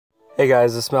Hey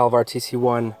guys, it's Malvar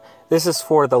TC1. This is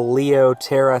for the Leo,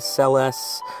 Terra,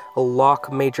 Celes,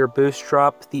 Locke major boost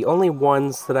drop. The only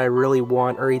ones that I really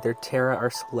want are either Terra or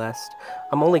Celeste.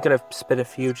 I'm only going to spit a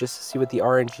few just to see what the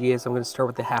RNG is. I'm going to start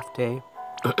with the half day.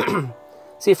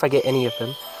 See if I get any of them.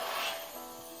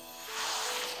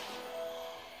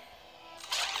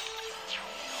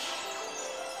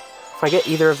 If I get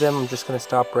either of them, I'm just going to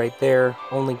stop right there.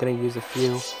 Only going to use a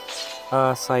few.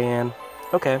 Cyan.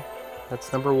 Okay.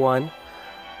 That's number one.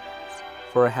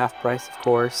 For a half price, of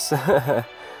course.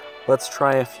 Let's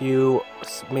try a few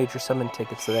major summon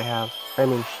tickets that I have. I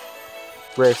mean,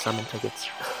 rare summon tickets.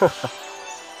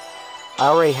 I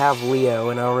already have Leo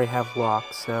and I already have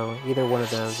Locke, so either one of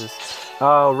those is...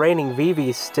 Oh, reigning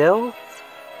Vivi still?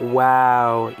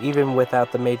 Wow, even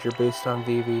without the major boost on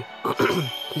Vivi.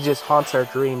 He just haunts our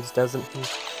dreams, doesn't he?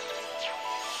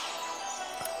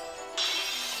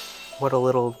 What a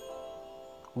little...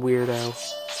 weirdo.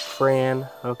 Fran,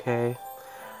 okay.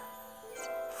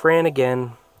 Fran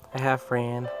again. I have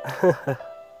Fran.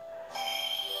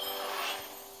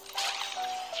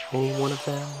 Any one of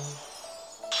them?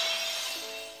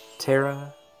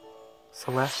 Terra?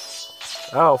 Celeste?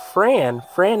 Oh, Fran!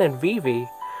 Fran and Vivi.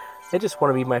 They just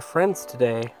want to be my friends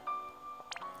today.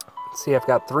 Let's see, I've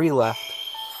got 3 left.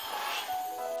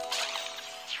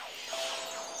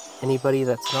 Anybody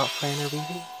that's not Fran or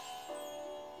Vivi?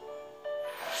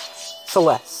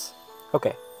 Celeste.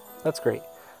 Okay, that's great.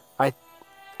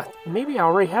 Maybe I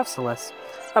already have Celeste.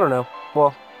 I don't know.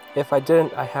 Well, if I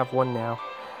didn't, I have one now.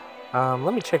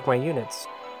 Let me check my units.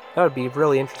 That would be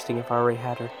really interesting if I already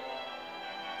had her.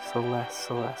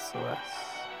 Celeste.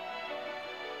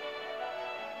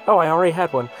 Oh, I already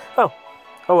had one. Oh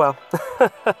well.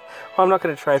 Well, I'm not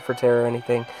going to try for Terra or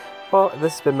anything. Well,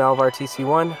 this has been Malvar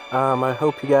TC1. I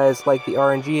hope you guys like the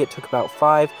RNG. It took about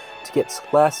 5 to get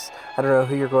Celeste. I don't know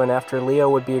who you're going after. Leo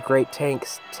would be a great tank.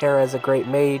 Terra is a great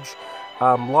mage.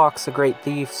 Locke's a great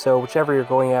thief. So whichever you're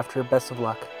going after, best of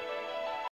luck.